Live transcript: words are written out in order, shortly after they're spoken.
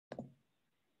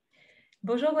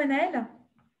Bonjour Gwenaëlle.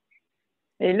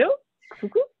 Hello,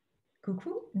 coucou.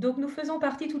 Coucou. Donc nous faisons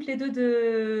partie toutes les deux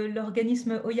de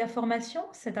l'organisme Oya Formation.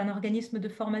 C'est un organisme de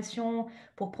formation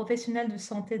pour professionnels de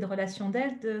santé et de relations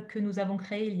d'aide que nous avons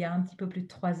créé il y a un petit peu plus de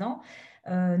 3 ans.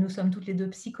 Nous sommes toutes les deux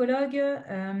psychologues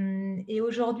et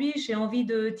aujourd'hui j'ai envie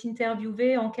de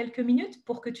t'interviewer en quelques minutes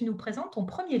pour que tu nous présentes ton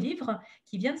premier livre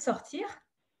qui vient de sortir.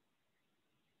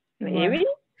 Oui, Voilà. oui.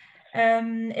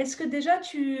 Est-ce que déjà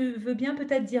tu veux bien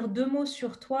peut-être dire 2 mots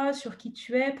sur toi, sur qui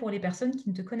tu es pour les personnes qui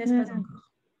ne te connaissent pas Mm,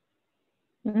 encore?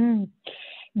 mm.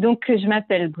 Donc, je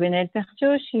m'appelle Gwenaëlle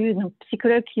PERSIAUX, je suis donc,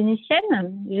 psychologue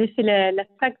clinicienne. J'ai fait la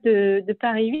fac de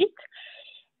Paris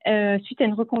 8 suite à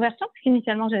une reconversion, parce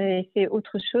qu'initialement, j'avais fait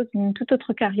autre chose, une toute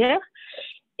autre carrière.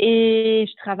 Et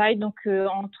je travaille donc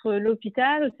entre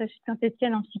l'hôpital, au CHU de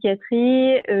Saint-Étienne en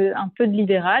psychiatrie, un peu de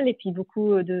libéral et puis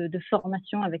beaucoup de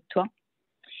formation avec toi.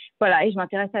 Voilà, et je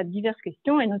m'intéresse à diverses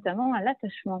questions et notamment à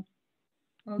l'attachement.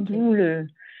 Ok. D'où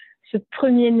ce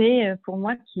premier-né pour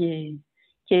moi qui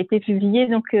a été publié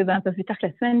donc, un peu plus tard que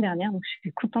la semaine dernière. Donc, je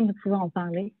suis contente de pouvoir en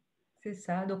parler. C'est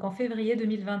ça. Donc en février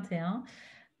 2021,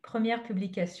 première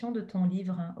publication de ton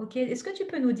livre. Ok. Est-ce que tu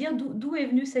peux nous dire d'où est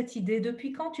venue cette idée?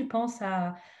 Depuis quand tu penses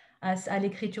à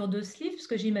l'écriture de ce livre? Parce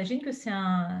que j'imagine que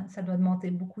ça doit demander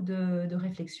beaucoup de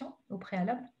réflexion au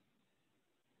préalable.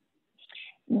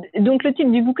 Donc, le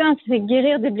titre du bouquin, c'est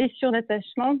Guérir des blessures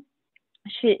d'attachement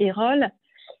chez Eyrolles.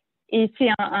 Et c'est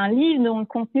un livre dont le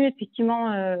contenu,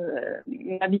 effectivement,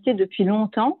 m'habitait depuis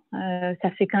longtemps.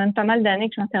 Ça fait quand même pas mal d'années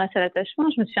que je m'intéresse à l'attachement.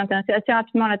 Je me suis intéressée assez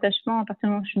rapidement à l'attachement à partir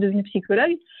du moment où je suis devenue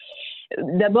psychologue.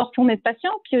 D'abord pour mes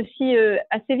patients, puis aussi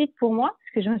assez vite pour moi,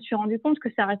 parce que je me suis rendu compte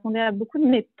que ça répondait à beaucoup de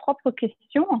mes propres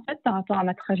questions, en fait, par rapport à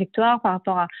ma trajectoire, par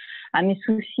rapport à mes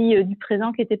soucis du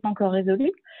présent qui n'étaient pas encore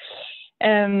résolus.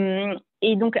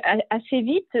 Et donc, assez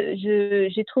vite,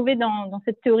 j'ai trouvé dans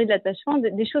cette théorie de l'attachement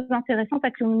des choses intéressantes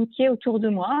à communiquer autour de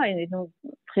moi, et donc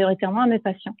prioritairement à mes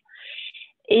patients.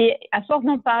 Et à force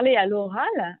d'en parler à l'oral,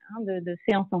 de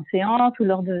séance en séance, ou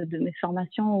lors de mes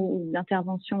formations ou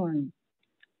d'interventions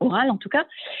orales en tout cas,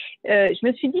 je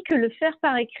me suis dit que le faire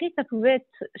par écrit, ça pouvait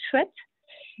être chouette,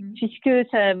 puisque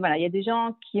voilà, y a des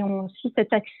gens qui ont aussi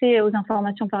cet accès aux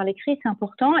informations par l'écrit, c'est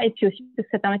important, et puis aussi que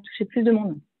ça permet de toucher plus de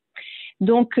monde.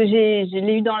 Donc, je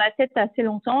l'ai eu dans la tête assez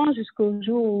longtemps, jusqu'au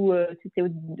jour où c'était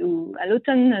à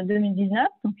l'automne 2019,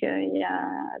 donc il y a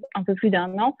un peu plus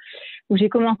d'1 an, où j'ai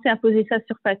commencé à poser ça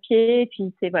sur papier.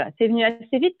 Puis c'est venu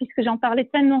assez vite puisque j'en parlais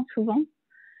tellement souvent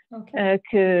que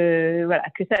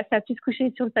ça a pu se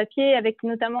coucher sur le papier, avec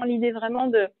notamment l'idée vraiment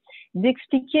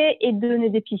d'expliquer et de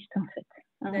donner des pistes en fait.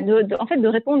 En fait, de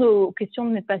répondre aux questions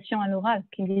de mes patients à l'oral,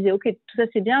 qui me disaient, OK, tout ça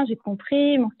c'est bien, j'ai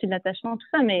compris, mon style d'attachement, tout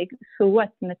ça, mais so what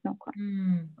maintenant, quoi.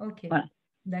 Ok, voilà.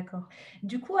 D'accord.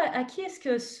 Du coup, à qui est-ce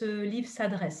que ce livre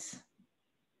s'adresse?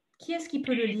 Qui est-ce qui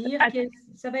peut le lire?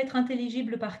 Ça va être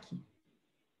intelligible par qui?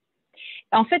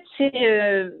 En fait,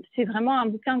 c'est vraiment un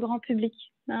bouquin grand public.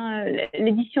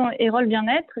 L'édition Eyrolles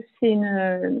Bien-être,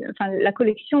 la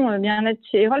collection Bien-être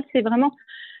chez Eyrolles, c'est vraiment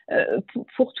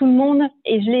pour tout le monde,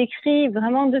 et je l'ai écrit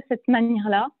vraiment de cette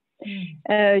manière-là.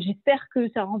 J'espère que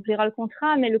ça remplira le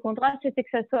contrat, mais le contrat, c'était que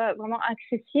ça soit vraiment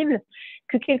accessible,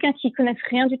 que quelqu'un qui connaisse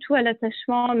rien du tout à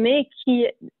l'attachement, mais qui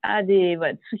a des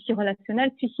soucis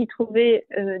relationnels, puisse y trouver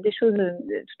des choses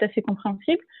tout à fait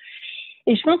compréhensibles.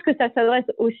 Et je pense que ça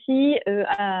s'adresse aussi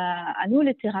à nous,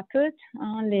 les thérapeutes,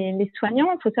 les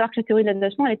soignants. Il faut savoir que la théorie de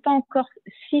l'attachement, elle n'est pas encore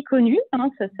si connue,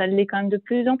 ça l'est quand même de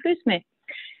plus en plus, mais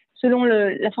selon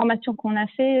la formation qu'on a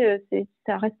fait,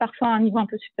 ça reste parfois à un niveau un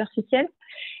peu superficiel.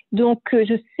 Donc,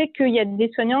 je sais qu'il y a des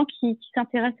soignants qui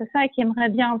s'intéressent à ça et qui aimeraient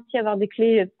bien aussi avoir des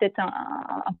clés peut-être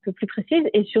un peu plus précises,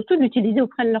 et surtout de l'utiliser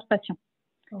auprès de leurs patients.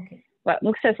 Okay. Voilà,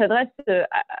 donc ça s'adresse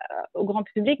au grand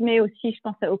public, mais aussi, je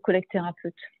pense, aux collègues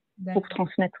thérapeutes pour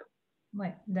transmettre. Oui,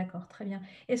 d'accord, très bien.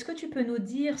 Est-ce que tu peux nous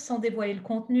dire, sans dévoiler le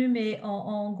contenu, mais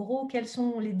en gros, quelles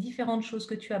sont les différentes choses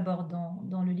que tu abordes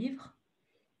dans le livre?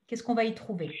 Qu'est-ce qu'on va y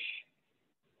trouver?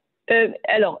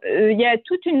 Alors, il y a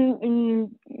toute une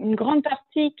grande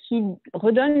partie qui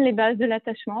redonne les bases de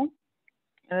l'attachement.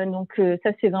 Donc,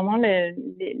 ça, c'est vraiment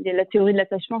la théorie de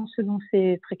l'attachement selon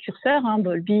ses précurseurs,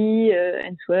 Bowlby,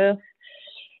 Ainsworth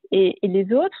et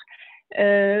les autres.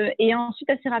 Et ensuite,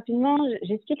 assez rapidement,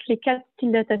 j'explique les 4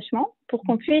 styles d'attachement pour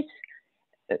qu'on puisse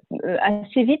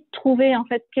assez vite trouver en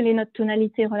fait quelle est notre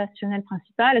tonalité relationnelle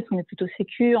principale. Est-ce qu'on est plutôt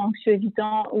sécure, anxieux,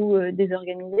 évitant ou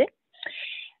désorganisé?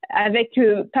 Avec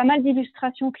pas mal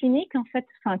d'illustrations cliniques, en fait,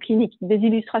 enfin cliniques, des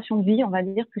illustrations de vie, on va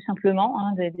dire plus simplement,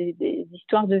 des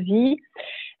histoires de vie,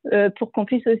 pour qu'on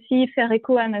puisse aussi faire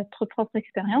écho à notre propre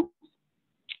expérience.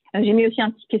 J'ai mis aussi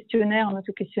un petit questionnaire, un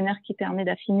auto-questionnaire qui permet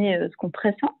d'affiner ce qu'on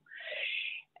pressent.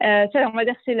 Ça, on va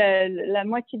dire que c'est la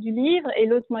moitié du livre, et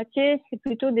l'autre moitié, c'est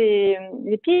plutôt des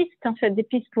pistes, en fait, des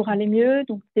pistes pour aller mieux,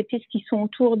 donc des pistes qui sont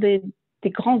autour des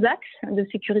grands axes de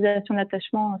sécurisation de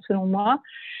l'attachement, selon moi,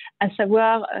 à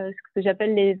savoir ce que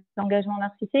j'appelle les engagements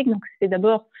narcissiques. Donc, c'est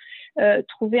d'abord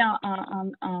trouver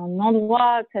un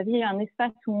endroit de sa vie, un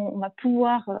espace où on va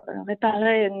pouvoir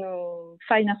réparer nos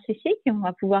failles narcissiques et on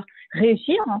va pouvoir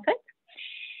réussir, en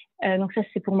fait. Donc ça,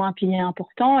 c'est pour moi un pilier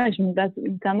important, et je me base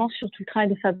notamment sur tout le travail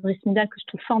de Fabrice Midal, que je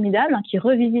trouve formidable, hein, qui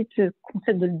revisite le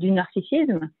concept du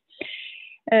narcissisme.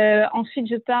 Ensuite,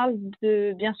 je parle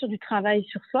bien sûr du travail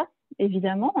sur soi,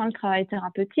 évidemment, hein, le travail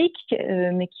thérapeutique,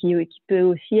 mais qui peut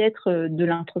aussi être de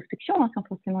l'introspection, hein, sans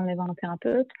forcément aller voir un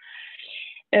thérapeute.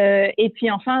 Et puis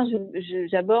enfin,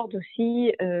 j'aborde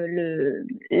aussi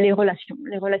les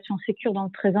relations sécures dans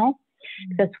le présent,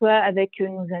 que ce soit avec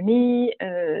nos amis,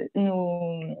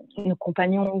 nos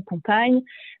compagnons ou compagnes,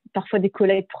 parfois des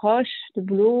collègues proches de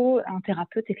boulot, un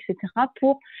thérapeute, etc.,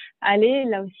 pour aller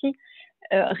là aussi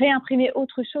réimprimer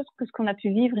autre chose que ce qu'on a pu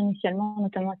vivre initialement,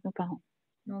 notamment avec nos parents.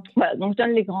 Okay. Voilà, donc je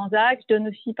donne les grands axes, je donne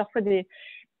aussi parfois des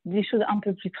choses un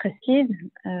peu plus précises,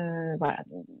 voilà,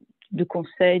 de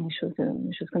conseils,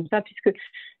 des choses comme ça, puisque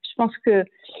je pense que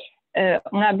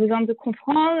on a besoin de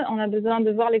comprendre, on a besoin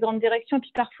de voir les grandes directions,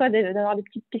 puis parfois d'avoir des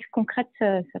petites pistes concrètes,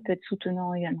 ça peut être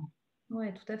soutenant également. Oui,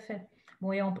 tout à fait.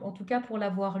 Bon, et en tout cas, pour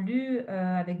l'avoir lu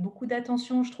avec beaucoup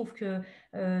d'attention, je trouve que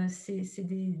c'est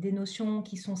des notions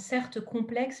qui sont certes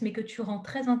complexes, mais que tu rends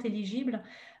très intelligibles.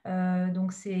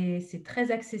 Donc, c'est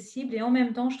très accessible. Et en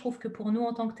même temps, je trouve que pour nous,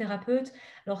 en tant que thérapeutes,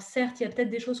 alors certes, il y a peut-être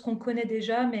des choses qu'on connaît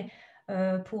déjà, mais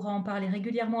pour en parler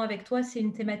régulièrement avec toi, c'est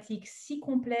une thématique si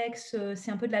complexe,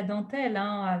 c'est un peu de la dentelle,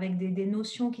 hein, avec des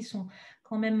notions qui sont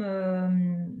quand même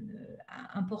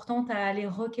importantes à aller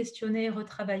re-questionner,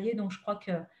 retravailler. Donc, je crois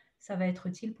que ça va être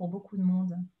utile pour beaucoup de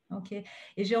monde. Ok. Et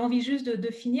j'ai envie juste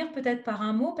de finir peut-être par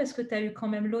un mot, parce que tu as eu quand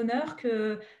même l'honneur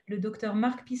que le docteur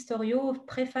Marc Pistorio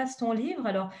préface ton livre.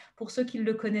 Alors, pour ceux qui ne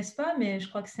le connaissent pas, mais je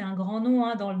crois que c'est un grand nom,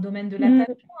 hein, dans le domaine de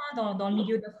l'attachement, hein, dans le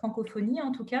milieu de la francophonie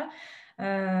en tout cas.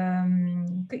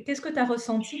 Qu'est-ce que tu as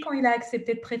ressenti quand il a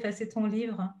accepté de préfacer ton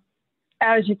livre?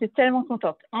 J'étais tellement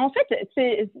contente. En fait,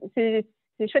 c'est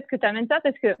chouette que tu amènes ça,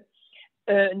 parce que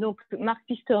donc Marc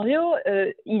Pistorio,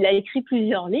 il a écrit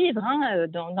plusieurs livres, hein,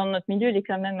 dans notre milieu, il est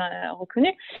quand même reconnu,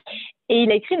 et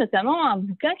il a écrit notamment un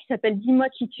bouquin qui s'appelle « Dis-moi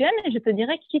qui tu aimes et je te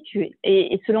dirai qui tu es ».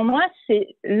 Et selon moi,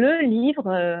 c'est le livre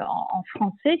en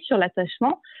français sur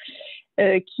l'attachement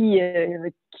qui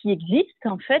existe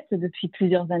en fait depuis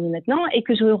plusieurs années maintenant, et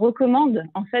que je recommande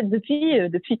en fait depuis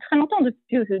très longtemps,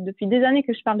 depuis des années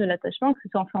que je parle de l'attachement, que ce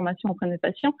soit en formation auprès de mes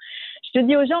patients. Je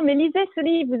dis aux gens, mais lisez ce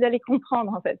livre, vous allez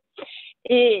comprendre en fait.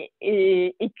 Et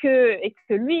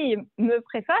que lui me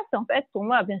préface, en fait, pour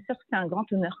moi, bien sûr, c'est un grand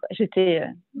honneur. J'étais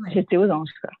aux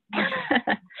anges, quoi.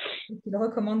 Il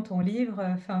recommande ton livre,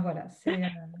 enfin voilà.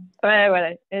 Ouais,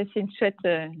 voilà, c'est une chouette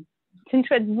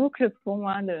boucle pour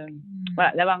moi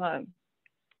voilà, d'avoir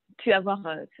pu avoir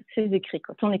ces écrits,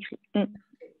 quoi, ton écrit.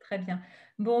 Très bien.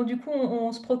 Bon, du coup,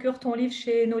 on se procure ton livre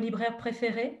chez nos libraires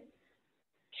préférés?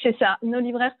 C'est ça, nos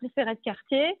libraires préférés de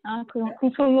quartier, hein,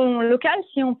 consommons local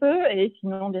si on peut, et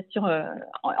sinon, bien sûr,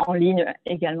 en ligne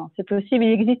également. C'est possible.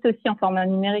 Il existe aussi en format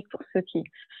numérique pour ceux qui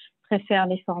préfèrent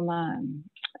les formats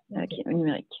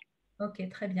numériques. Ok,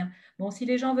 très bien. Bon, si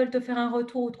les gens veulent te faire un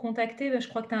retour ou te contacter, je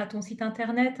crois que tu as ton site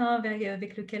internet, hein,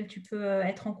 avec lequel tu peux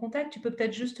être en contact. Tu peux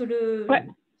peut-être juste Ouais.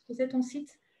 ce que c'est ton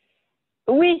site?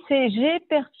 Oui, c'est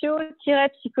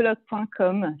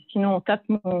gpersiauX-psychologue.com. Sinon, on tape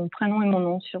mon prénom et mon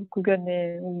nom sur Google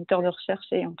et moteur de recherche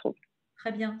et on trouve.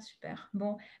 Très bien, super.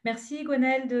 Bon, merci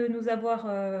Gwenaëlle de nous avoir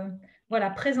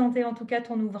présenté en tout cas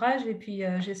ton ouvrage, et puis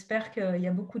j'espère qu'il y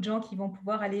a beaucoup de gens qui vont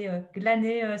pouvoir aller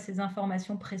glaner ces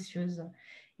informations précieuses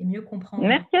et mieux comprendre.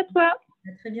 Merci à toi.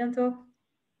 À très bientôt.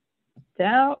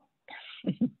 Ciao.